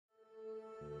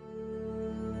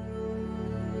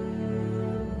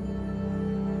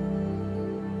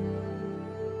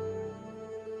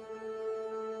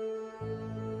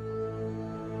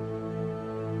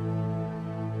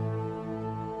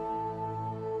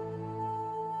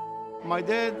My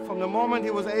dad, from the moment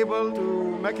he was able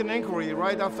to make an inquiry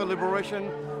right after liberation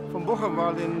from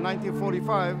Buchenwald in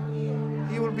 1945,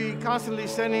 he would be constantly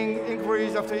sending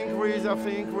inquiries after inquiries after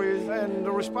inquiries, and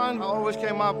the response always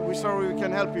came up, "We're sorry, we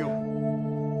can't help you."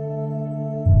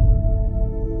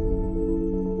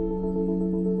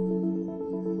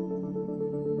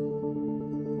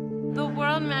 The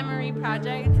World Memory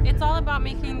Project, it's all about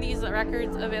making these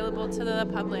records available to the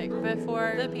public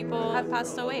before the people have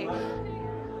passed away.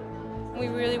 We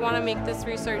really want to make this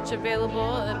research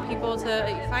available to people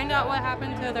to find out what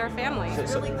happened to their families.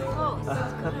 It's really close.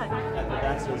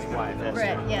 That's his wife.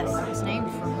 Brett, yes, it's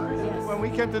named for her. Yes. When we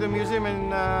came to the museum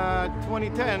in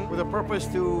 2010 with a purpose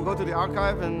to go to the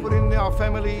archive and put in our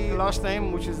family last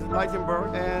name, which is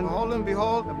Laitenberg, and lo and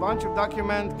behold, a bunch of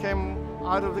documents came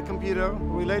out of the computer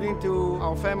relating to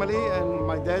our family and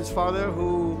my dad's father,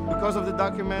 who, because of the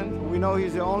document, we know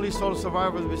he's the only sole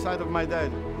survivor beside of my dad.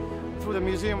 Through the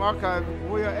museum archive,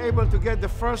 we are able to get the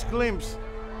first glimpse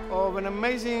of an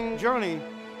amazing journey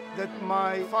that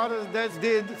my father's dad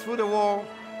did through the war,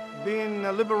 being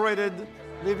liberated,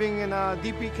 living in a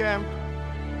DP camp.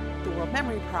 The World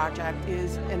Memory Project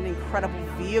is an incredible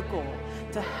vehicle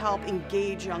to help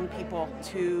engage young people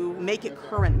to make it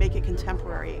current, make it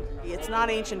contemporary. It's not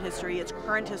ancient history, it's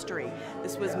current history.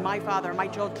 This was my father, my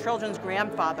children's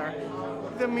grandfather.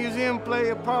 The museum plays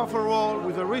a powerful role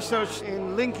with the research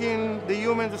in linking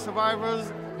the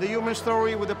survivors, the human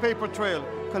story with the paper trail.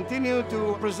 Continue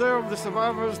to preserve the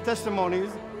survivors'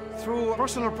 testimonies through a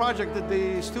personal project that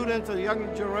the students, the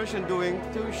young generation doing,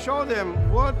 to show them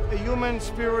what a human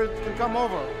spirit can come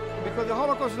over. Because the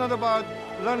Holocaust is not about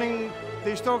learning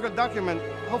the historical document.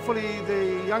 Hopefully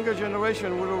the younger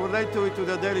generation will relate to it to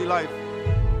their daily life.